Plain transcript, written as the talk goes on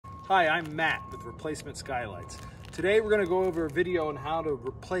Hi, I'm Matt with Replacement Skylights. Today we're going to go over a video on how to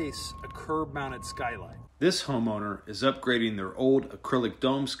replace a curb-mounted skylight. This homeowner is upgrading their old acrylic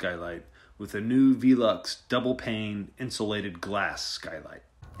dome skylight with a new Velux double-pane insulated glass skylight.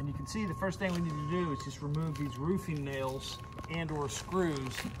 And you can see the first thing we need to do is just remove these roofing nails and or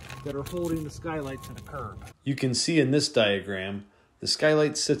screws that are holding the skylight to the curb. You can see in this diagram, the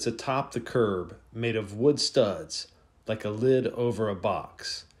skylight sits atop the curb made of wood studs, like a lid over a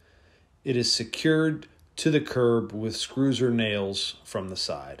box. It is secured to the curb with screws or nails from the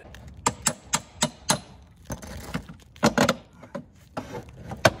side.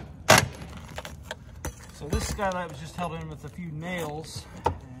 So this skylight was just held in with a few nails.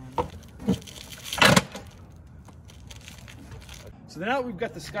 So now that we've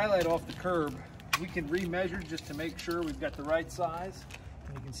got the skylight off the curb, we can remeasure just to make sure we've got the right size.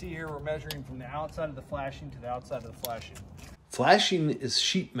 And you can see here we're measuring from the outside of the flashing to the outside of the flashing. Flashing is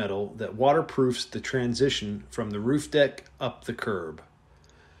sheet metal that waterproofs the transition from the roof deck up the curb.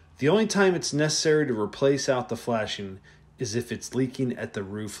 The only time it's necessary to replace out the flashing is if it's leaking at the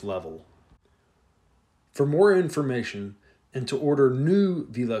roof level. For more information and to order new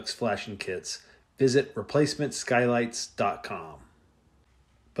Velux flashing kits, visit replacementskylights.com.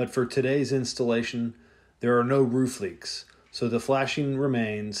 But for today's installation, there are no roof leaks, so the flashing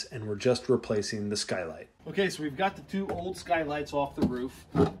remains and we're just replacing the skylight. Okay, so we've got the two old skylights off the roof.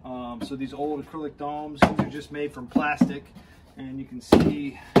 So these old acrylic domes, these are just made from plastic, and you can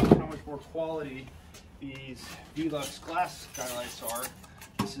see how much more quality these Velux glass skylights are.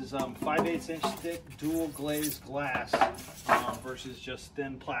 This is 5/8 inch thick dual glazed glass versus just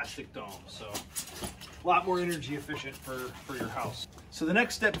thin plastic domes. So a lot more energy efficient for your house. So the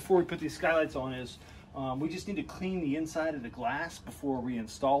next step before we put these skylights on is we just need to clean the inside of the glass before we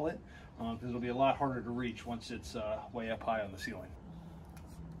install it, because it'll be a lot harder to reach once it's way up high on the ceiling.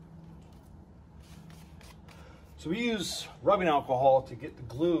 So we use rubbing alcohol to get the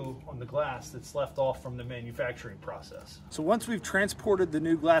glue on the glass that's left off from the manufacturing process. So once we've transported the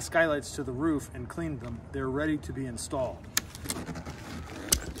new glass skylights to the roof and cleaned them, they're ready to be installed.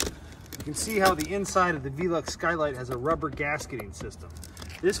 You can see how the inside of the Velux skylight has a rubber gasketing system.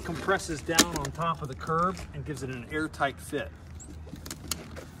 This compresses down on top of the curb and gives it an airtight fit.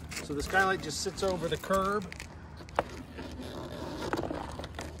 So the skylight just sits over the curb,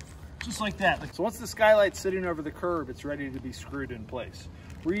 just like that. So once the skylight's sitting over the curb, it's ready to be screwed in place.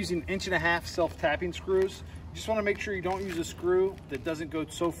 We're using 1.5" self-tapping screws. You just want to make sure you don't use a screw that doesn't go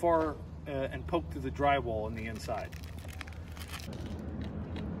so far and poke through the drywall on the inside.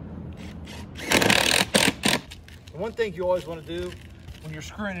 And one thing you always want to do when you're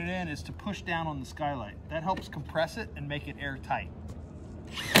screwing it in is to push down on the skylight. That helps compress it and make it airtight.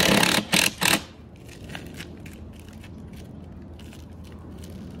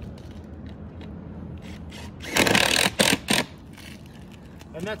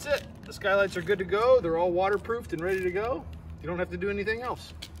 And that's it. The skylights are good to go. They're all waterproofed and ready to go. You don't have to do anything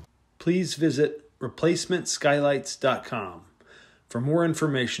else. Please visit replacementskylights.com for more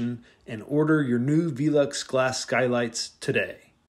information and order your new Velux glass skylights today.